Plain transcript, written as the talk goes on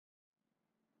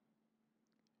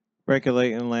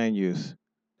Regulating land use.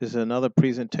 This is another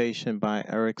presentation by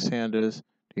Eric Sanders,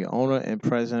 the owner and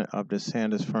president of the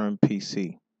Sanders Firm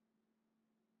PC.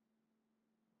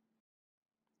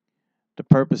 The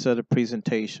purpose of the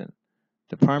presentation.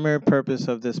 The primary purpose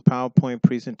of this PowerPoint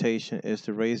presentation is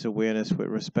to raise awareness with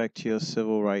respect to your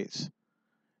civil rights.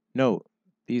 Note,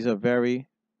 these are very,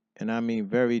 and I mean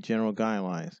very, general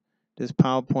guidelines. This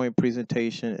PowerPoint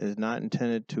presentation is not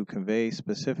intended to convey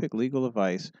specific legal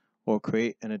advice or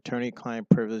create an attorney-client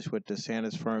privilege with the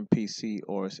Sanders Firm PC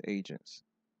or its agents.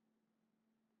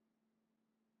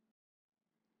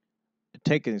 The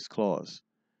Takings Clause.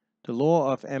 The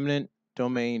law of eminent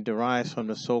domain derives from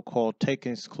the so-called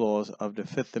Takings Clause of the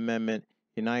Fifth Amendment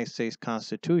United States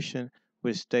Constitution,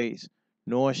 which states,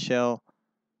 "Nor shall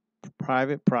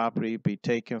private property be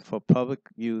taken for public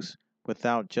use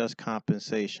without just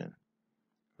compensation."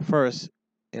 First,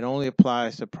 it only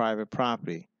applies to private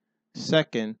property.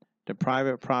 Second, the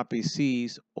private property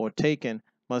seized or taken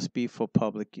must be for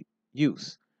public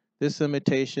use. This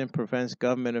limitation prevents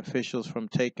government officials from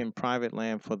taking private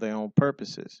land for their own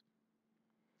purposes.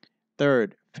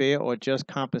 Third, fair or just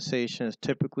compensation is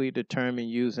typically determined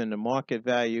using the market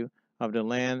value of the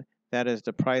land, that is,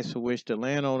 the price for which the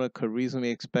landowner could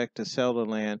reasonably expect to sell the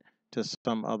land to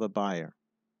some other buyer.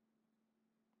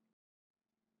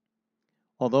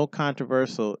 Although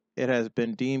controversial, it has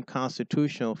been deemed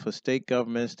constitutional for state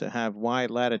governments to have wide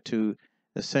latitude,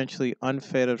 essentially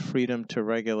unfettered freedom to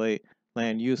regulate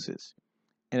land uses.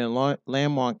 In a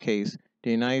landmark case,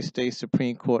 the United States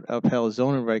Supreme Court upheld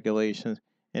zoning regulations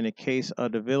in the case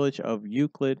of the Village of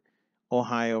Euclid,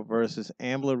 Ohio versus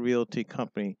Ambler Realty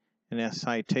Company, and their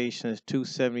citation is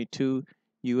 272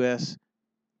 U.S.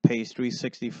 page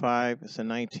 365. It's a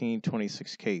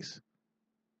 1926 case.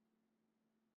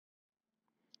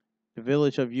 The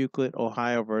Village of Euclid,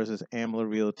 Ohio versus Ambler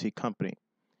Realty Company.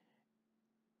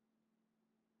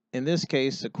 In this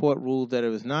case, the court ruled that it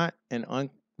was not an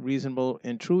unreasonable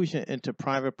intrusion into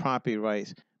private property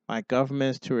rights by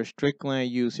governments to restrict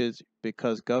land usage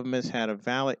because governments had a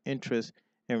valid interest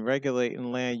in regulating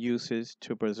land usage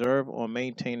to preserve or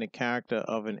maintain the character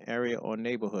of an area or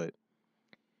neighborhood.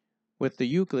 With the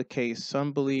Euclid case,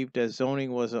 some believed that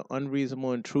zoning was an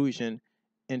unreasonable intrusion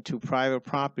into private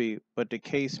property, but the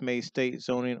case made state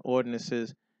zoning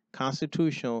ordinances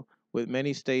constitutional, with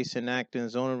many states enacting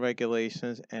zoning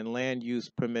regulations and land use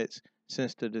permits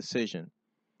since the decision.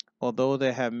 Although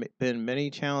there have been many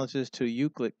challenges to the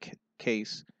Euclid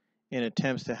case in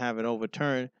attempts to have it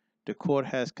overturned, the court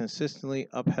has consistently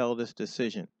upheld its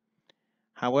decision.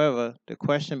 However, the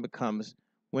question becomes,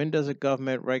 when does a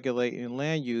government regulating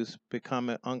land use become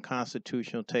an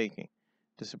unconstitutional taking?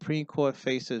 The Supreme Court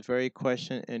faced this very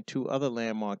question in two other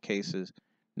landmark cases,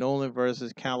 Nolan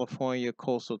versus California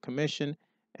Coastal Commission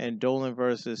and Dolan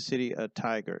versus City of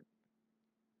Tigard.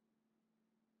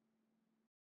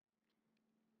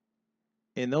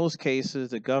 In those cases,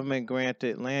 the government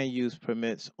granted land use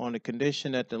permits on the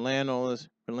condition that the landowners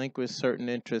relinquish certain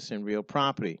interests in real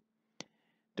property.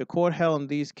 The court held in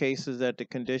these cases that the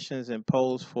conditions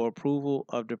imposed for approval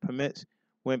of the permits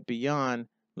went beyond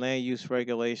land use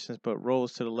regulations but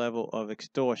rose to the level of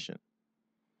extortion.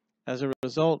 As a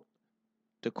result,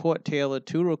 the court tailored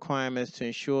two requirements to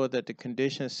ensure that the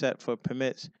conditions set for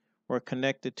permits were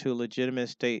connected to legitimate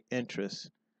state interests: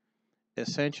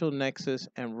 essential nexus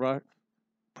and rough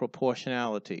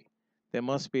proportionality. There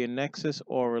must be a nexus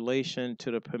or relation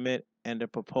to the permit and the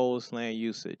proposed land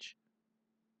usage.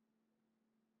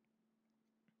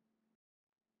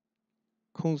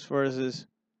 Kuntz versus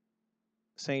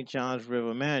St. Johns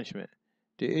River Management.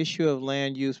 The issue of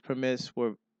land use permits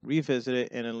were revisited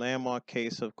in a landmark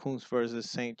case of Kuntz versus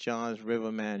St. Johns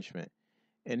River Management.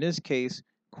 In this case,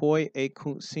 Coy A.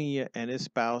 Kuntz Sr. and his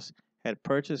spouse had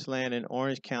purchased land in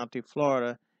Orange County,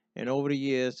 Florida, and over the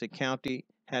years the county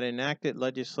had enacted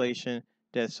legislation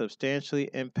that substantially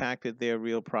impacted their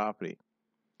real property.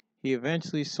 He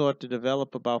eventually sought to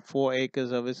develop about 4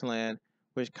 acres of his land,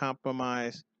 which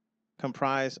comprised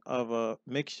of a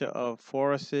mixture of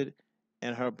forested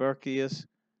and herbaceous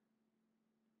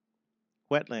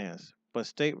wetlands, but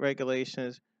state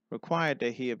regulations required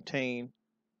that he obtain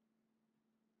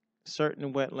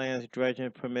certain wetlands dredging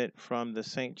permit from the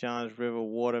St. Johns River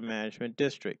Water Management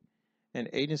District, an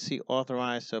agency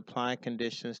authorized to apply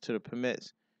conditions to the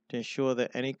permits to ensure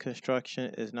that any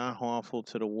construction is not harmful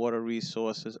to the water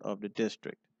resources of the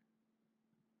district.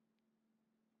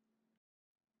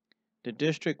 The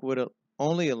district would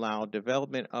only allow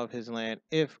development of his land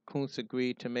if Kuntz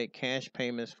agreed to make cash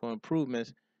payments for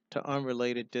improvements to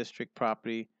unrelated district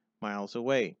property miles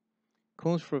away.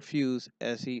 Kuntz refused,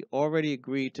 as he already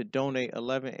agreed to donate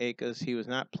 11 acres he was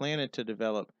not planning to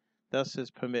develop thus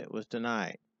his permit was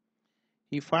denied.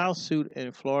 He filed suit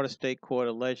in Florida State Court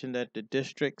alleging that the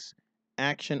district's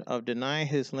action of denying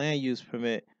his land use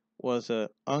permit was an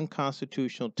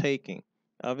unconstitutional taking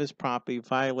of his property,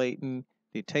 violating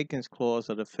the Takings Clause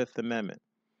of the Fifth Amendment.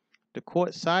 The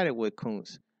court sided with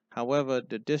Koontz. However,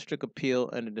 the district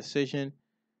appealed the decision,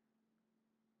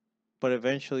 but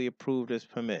eventually approved his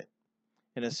permit.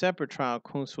 In a separate trial,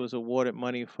 Koontz was awarded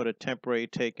money for the temporary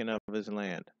taking of his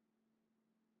land.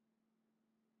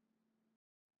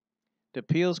 The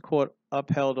appeals court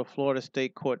upheld a Florida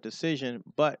State Court decision,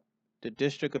 but the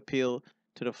district appealed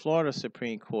to the Florida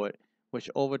Supreme Court, which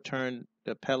overturned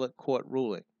the appellate court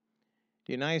ruling.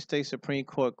 The United States Supreme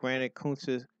Court granted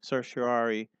Koontz's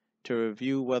certiorari to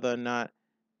review whether or not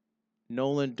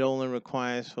Nolan Dolan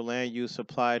requirements for land use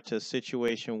applied to a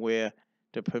situation where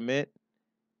the permit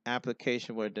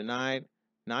application were denied,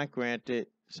 not granted,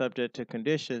 subject to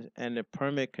conditions, and the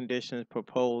permit conditions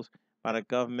proposed by the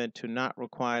government to not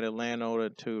require the landowner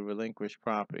to relinquish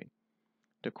property.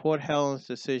 The court held in its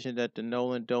decision that the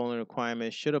Nolan Dolan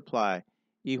requirements should apply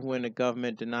even when the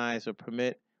government denies a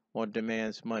permit or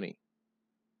demands money.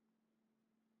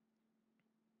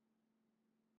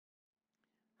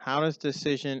 How this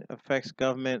decision affects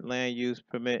government land use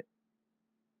permit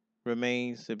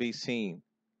remains to be seen.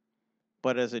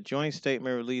 But as a joint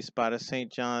statement released by the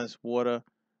St. Johns Water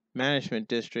Management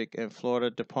District and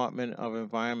Florida Department of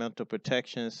Environmental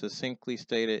Protection succinctly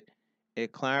stated,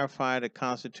 it clarified the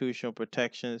constitutional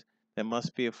protections that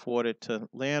must be afforded to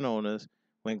landowners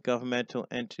when governmental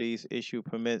entities issue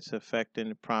permits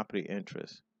affecting property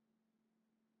interests.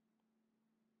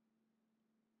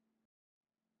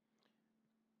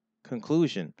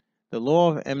 Conclusion: the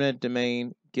law of eminent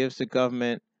domain gives the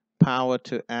government power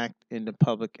to act in the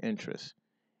public interest.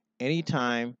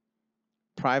 Anytime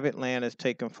private land is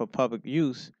taken for public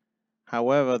use,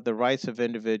 however, the rights of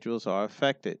individuals are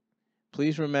affected.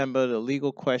 Please remember the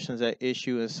legal questions at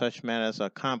issue in such matters are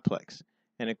complex,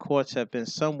 and the courts have been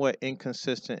somewhat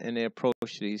inconsistent in their approach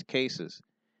to these cases.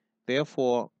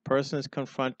 Therefore, persons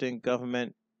confronting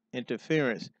government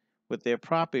interference with their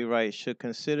property rights should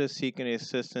consider seeking the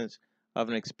assistance of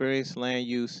an experienced land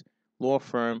use law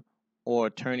firm or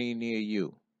attorney near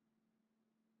you.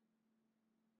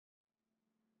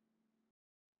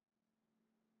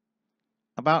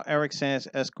 About Eric Sands,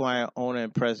 Esquire, owner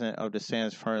and president of the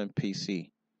Sands Firm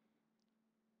PC.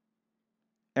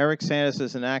 Eric Sands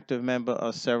is an active member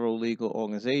of several legal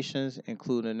organizations,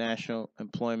 including the National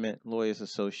Employment Lawyers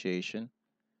Association,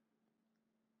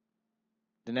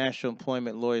 the National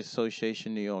Employment Lawyers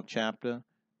Association New York chapter,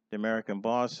 the American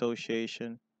Bar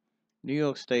Association, New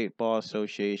York State Bar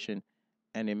Association,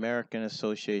 and the American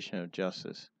Association of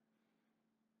Justice.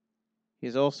 He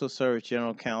has also served as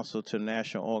General Counsel to the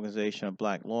National Organization of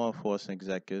Black Law Enforcement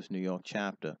Executives, New York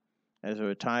chapter. As a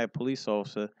retired police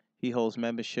officer, he holds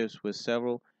memberships with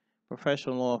several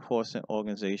professional law enforcement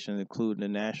organizations, including the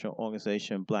National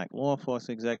Organization of Black Law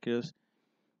Enforcement Executives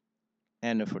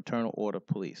and the Fraternal Order of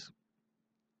Police.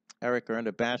 Eric earned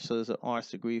a Bachelor's of Arts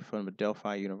degree from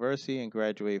Adelphi University and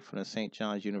graduated from the St.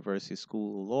 John's University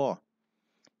School of Law.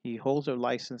 He holds a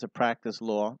license to practice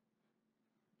law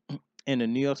in the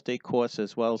New York State courts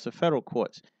as well as the federal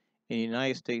courts in the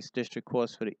United States District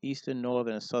Courts for the Eastern,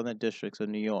 Northern, and Southern Districts of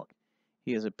New York.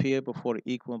 He has appeared before the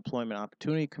Equal Employment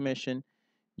Opportunity Commission,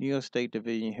 New York State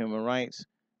Division of Human Rights,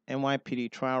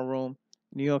 NYPD Trial Room,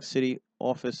 New York City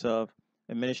Office of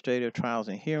Administrative Trials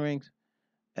and Hearings,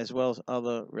 as well as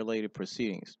other related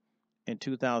proceedings. In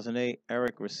 2008,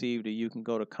 Eric received the You Can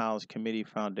Go to College Committee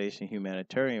Foundation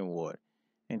Humanitarian Award.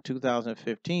 In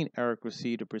 2015, Eric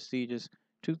received the prestigious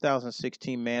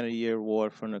 2016 Man of the Year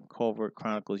Award from the Covert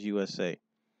Chronicles USA.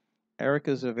 Eric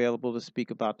is available to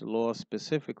speak about the law,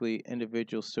 specifically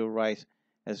individual civil rights,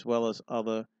 as well as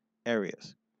other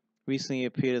areas. Recently, he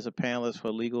appeared as a panelist for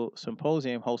a legal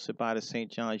symposium hosted by the St.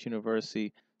 John's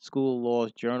University School of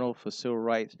Law's Journal for Civil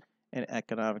Rights and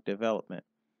Economic Development.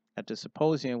 At the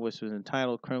symposium, which was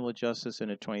entitled Criminal Justice in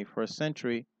the 21st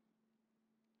Century,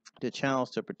 the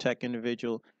challenge to protect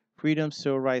individual freedoms,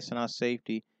 civil rights, and our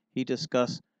safety, he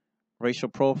discussed racial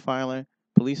profiling,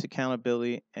 police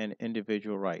accountability, and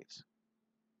individual rights.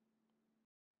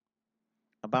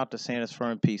 About the Sands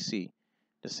Firm PC.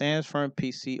 The Sands Firm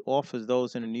PC offers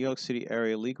those in the New York City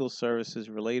area legal services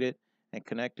related and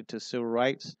connected to civil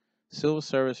rights, civil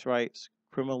service rights,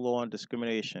 criminal law, and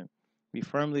discrimination. We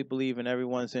firmly believe in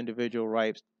everyone's individual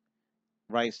rights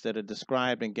that are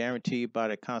described and guaranteed by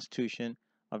the Constitution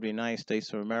of the United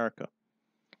States of America.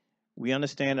 We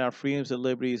understand our freedoms and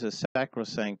liberties are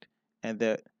sacrosanct and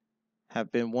that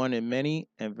have been won in many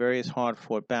and various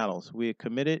hard-fought battles. We are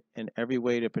committed in every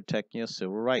way to protecting your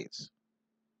civil rights.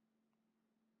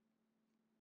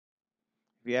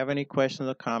 If you have any questions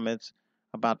or comments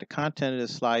about the content of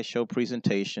this slideshow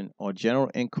presentation or general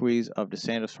inquiries of the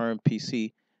Sanders Firm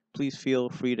PC, please feel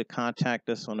free to contact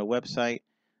us on the website,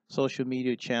 social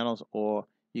media channels, or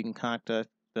you can contact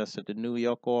us at the New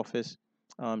York office,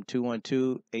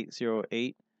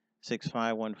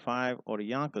 212-808-6515, or the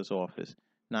Yonkers office,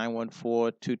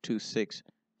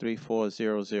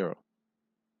 914-226-3400.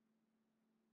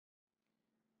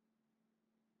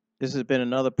 This has been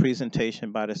another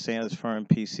presentation by the Sanders Firm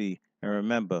PC, and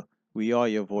remember, we are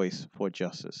your voice for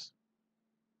justice.